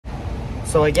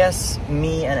So I guess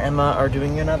me and Emma are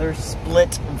doing another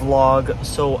split vlog,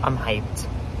 so I'm hyped.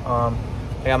 I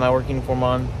got my work uniform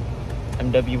on,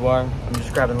 MWR. I'm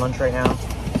just grabbing lunch right now,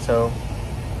 so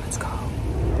let's go.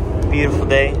 Beautiful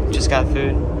day, just got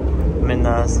food. I'm in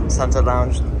the Sunset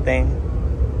Lounge thing,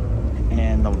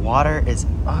 and the water is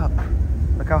up.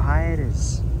 Look how high it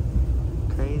is.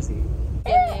 Crazy.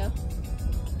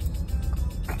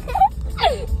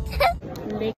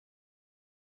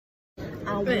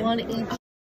 I want to eat.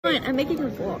 Fine, I'm making a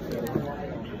vlog.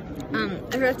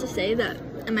 I forgot to say that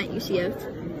I'm at UCF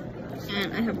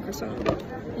and I have a croissant.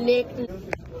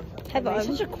 Hi, Bob.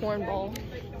 Such a cornball.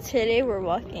 Today we're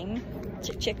walking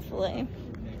to Chick-fil-A.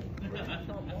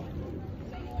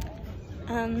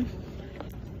 That's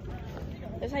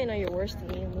how you know you're worse than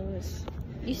me and Lewis.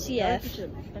 UCF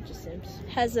Bunch of simps.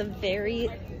 has a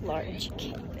very large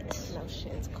campus. No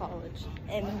shit, it's college.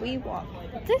 And we walk.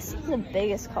 This is the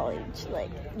biggest college. Like,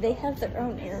 they have their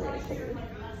own internet.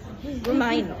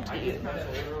 Remind you.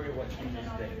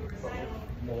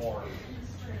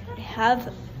 They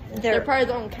have They're probably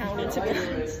their own county, to be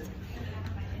honest.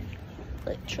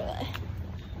 Like, try.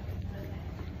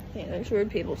 Yeah, there's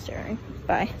weird people staring.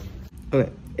 Bye.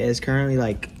 Okay, it's currently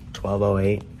like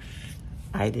 12:08.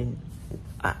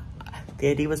 The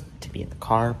idea was to be in the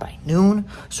car by noon,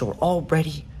 so we're all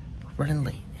ready. We're running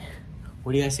late.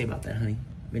 What do you guys say about that, honey?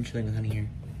 I've been chilling with honey here.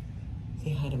 Say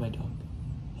hi to my dog.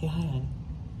 Say hi, honey.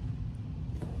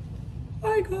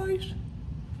 Hi, guys.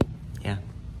 Yeah,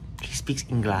 she speaks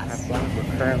English.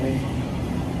 We're currently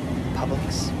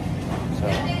Publix, so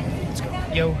let's go.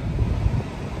 Yo.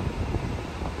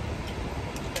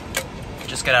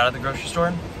 Just got out of the grocery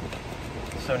store.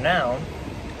 So now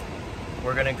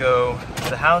we're gonna go to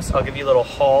the house. I'll give you a little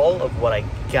haul of what I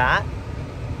got,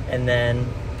 and then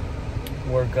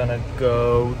we're gonna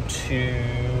go to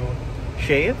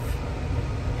shave,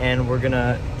 and we're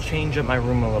gonna change up my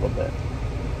room a little bit.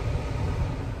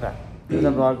 Okay, here's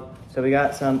the vlog. So we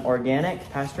got some organic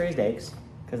pasture-raised eggs,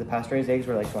 because the pasture-raised eggs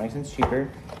were like 20 cents cheaper,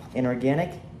 and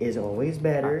organic is always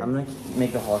better. I'm gonna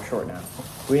make the haul short now.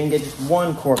 We didn't get just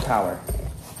one core power,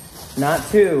 not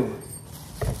two,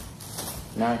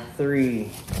 not three,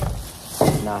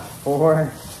 not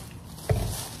four,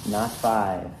 not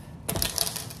five,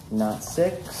 not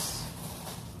six,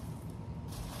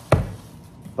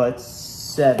 but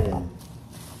 7.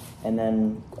 And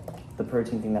then the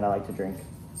protein thing that I like to drink,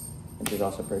 which is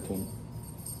also protein.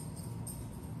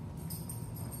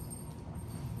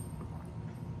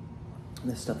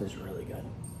 This stuff is really good.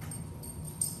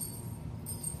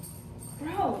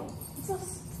 Bro, it's a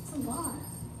lot.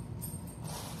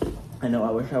 I know,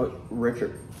 I wish I was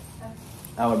richer.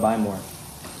 I would buy more.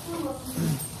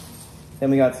 Then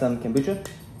we got some kombucha,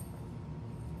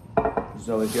 which is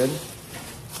always good.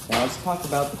 Now let's talk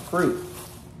about the fruit.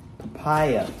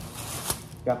 Papaya. We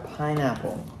got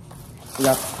pineapple. We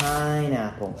got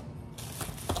pineapple.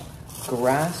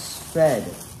 Grass-fed.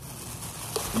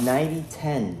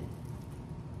 90-10.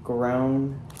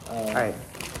 Ground. Alright,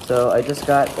 so I just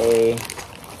got a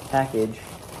package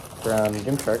from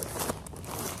Gymshark.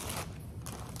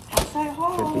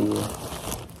 Should be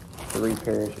 3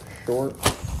 pairs of shorts.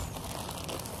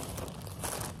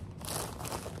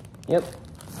 Yep.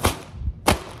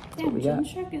 Damn, we got?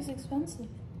 Gymshark is expensive.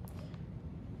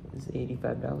 It's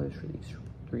 $85 for these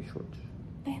 3 shorts.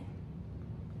 Damn.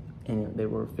 And they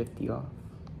were 50 off.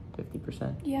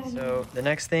 50%. Yeah. So the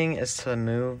next thing is to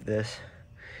move this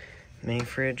mini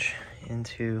fridge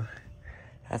into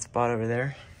that spot over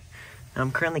there. And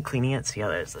I'm currently cleaning it. See how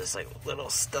there's this like little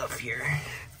stuff here.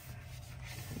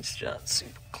 It's just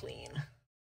super clean.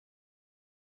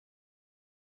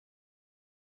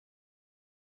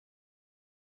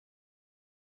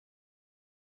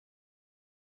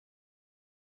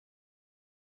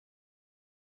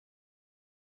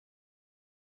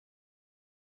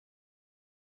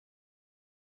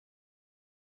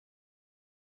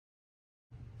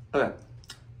 Okay,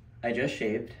 I just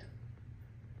shaved.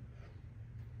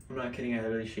 I'm not kidding, I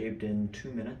literally shaved in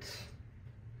 2 minutes.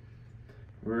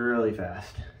 Really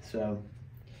fast, so.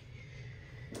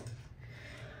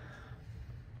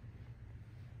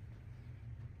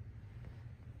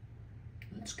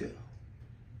 Let's go.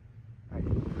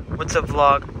 What's up,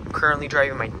 vlog? I'm currently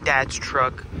driving my dad's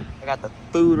truck. I got the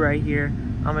food right here.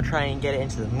 I'm gonna try and get it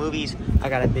into the movies. I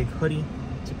got a big hoodie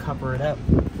to cover it up.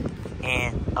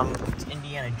 And it's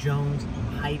Indiana Jones.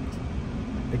 I'm hyped.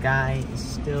 The guy is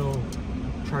still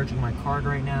charging my card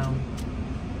right now.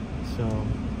 So,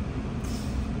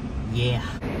 yeah.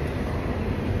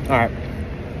 Alright.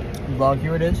 Vlog,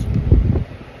 here it is.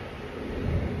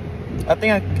 I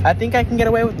think I can get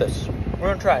away with this. We're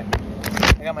gonna try.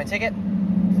 I got my ticket.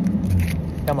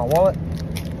 Got my wallet.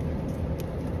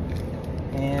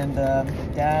 And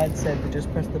Dad said to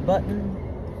just press the button.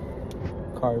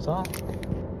 Car's off.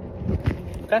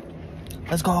 Okay.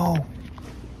 Let's go.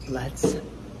 Let's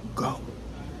go.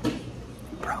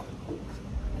 Bro.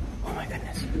 Oh my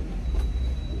goodness.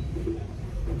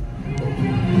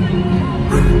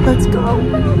 Let's go.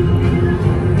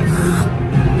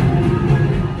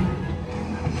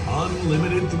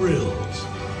 Unlimited thrills.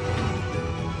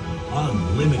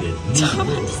 Unlimited new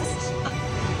worlds.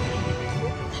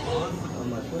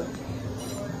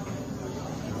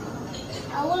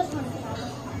 I was wondering.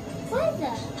 What is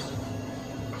that?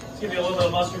 Let's give you a little bit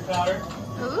of mustard powder.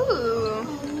 Ooh.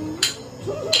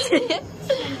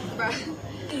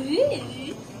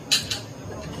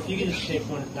 You can just shake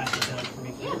one and pass it down for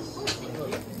me, please.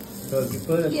 So if you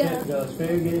put the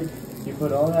asparagus, you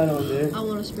put all that on there. I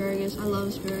want asparagus. I love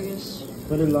asparagus.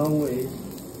 Put it long ways.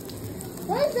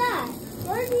 What is that?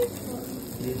 What are these for?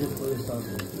 You just put the sauce.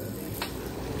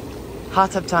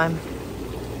 Hot tub time.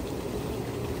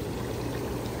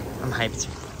 I'm hyped.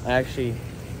 I actually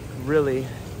really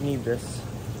need this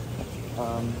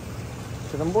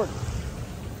because I'm bored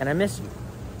and I miss you.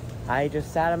 I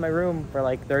just sat in my room for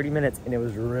like 30 minutes and it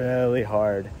was really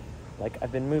hard. Like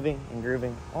I've been moving and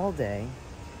grooving all day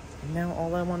and now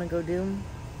all I want to go do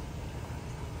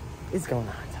is go in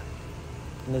the hot tub.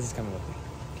 And this is coming with me.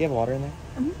 Do you have water in there?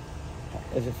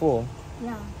 Mm-hmm. Is it full?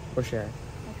 Yeah. Or share?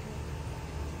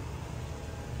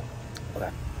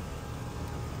 Okay.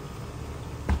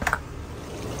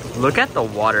 Look at the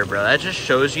water, bro. That just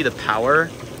shows you the power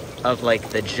of like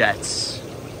the jets.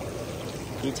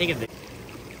 Can you take a video?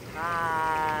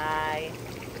 Hi.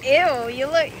 Ew, you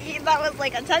look, that was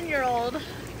like a 10-year-old.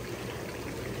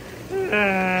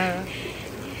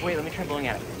 Wait, let me try blowing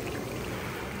at it.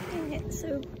 Okay,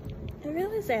 so I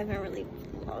realized I haven't really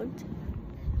vlogged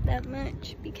that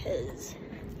much because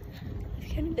I've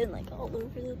kind of been like all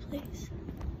over the place.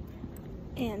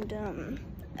 And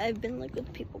I've been like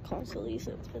with people constantly,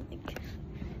 so it's been like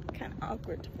kind of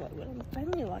awkward to vlog, but I'm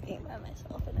finally walking by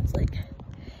myself and it's like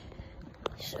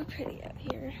so pretty out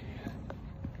here.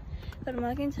 But I'm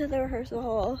walking to the rehearsal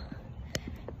hall.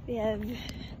 We have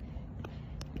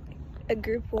a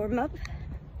group warm-up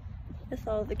with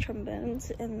all the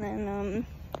trombones, and then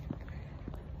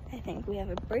I think we have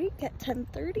a break at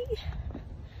 10:30.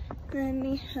 Then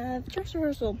we have dress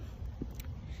rehearsal.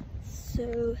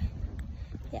 So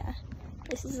yeah,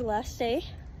 this is the last day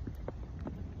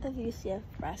of UCF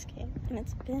brass camp, and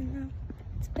it's been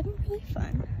really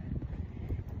fun.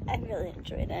 I really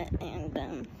enjoyed it,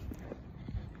 and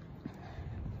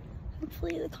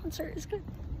hopefully the concert is good.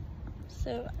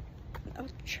 So I'll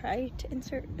try to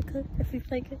insert a clip if you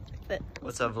like it. But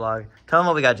what's up, vlog? Tell them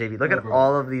what we got, JB. Look at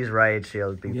all of these riot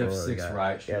shields. People We have 6 got.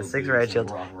 riot shields. Yeah, 6 riot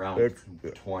shields. We're on round It's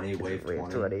 20, wave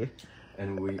 20. 20.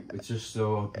 And it's just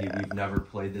so OP. We've never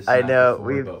played this I map know,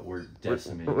 before, but we're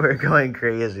decimated. We're going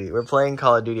crazy. We're playing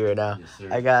Call of Duty right now. Yes, sir.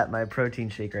 I got my protein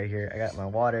shake right here. I got my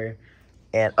water.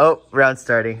 And, oh, round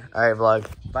starting. All right, vlog.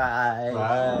 Bye.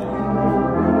 Bye.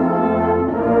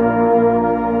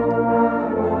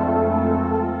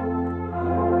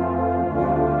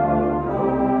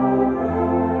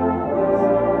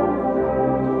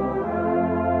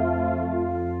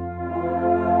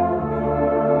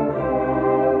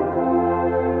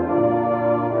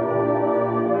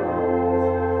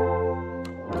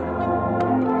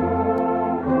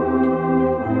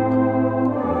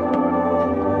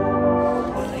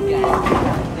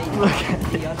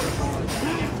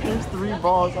 There's 3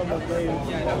 balls on the face.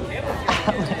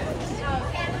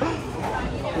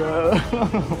 Bro.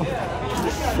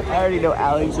 I already know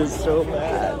Alex is so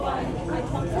mad.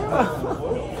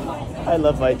 I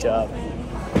love my job.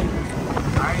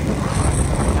 Alright,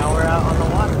 now we're out on the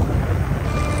water.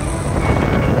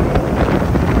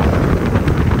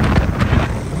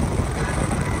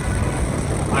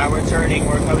 Alright, we're turning,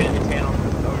 we're coming into town.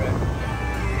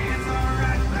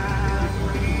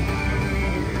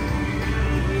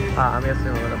 I'm guessing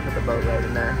we're gonna put the boat right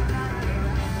in there.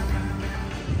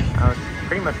 I was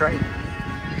pretty much right.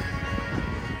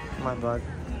 Come on, bug.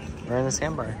 We're in the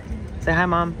sandbar. Say hi,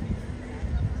 Mom.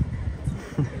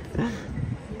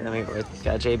 And then we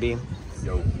got JB.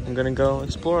 Yo. I'm gonna go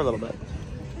explore a little bit.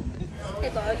 hey,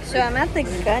 Bog. So I'm at the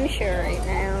gun show right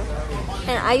now,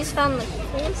 and I just found the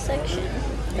whole section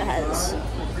that has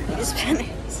these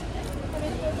spinners.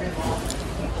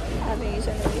 I haven't used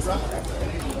any of these.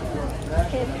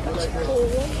 Okay, that's cool.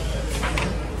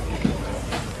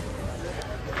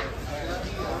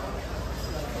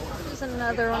 This is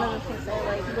another one of the things I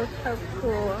like. Look how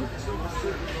cool.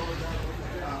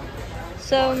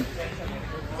 So,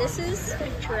 this is a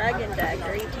dragon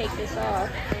dagger. You take this off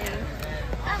and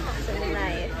it's a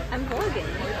knife. I'm vlogging.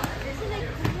 Isn't it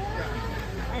cool?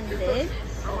 And this.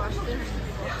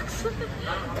 Look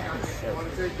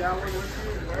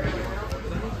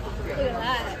at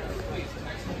that.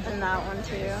 And that one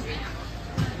too.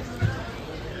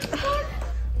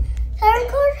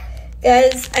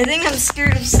 Guys, I think I'm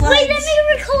scared of slides. Wait, let me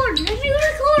record.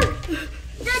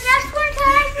 The next one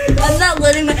time. I'm not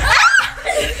letting my.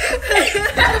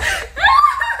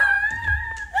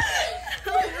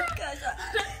 Oh my gosh!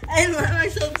 I let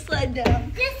myself slide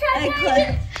down. This time I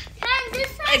climbed. and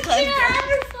this time I climbed I have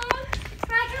your phone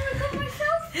so I can record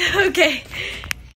myself. Okay.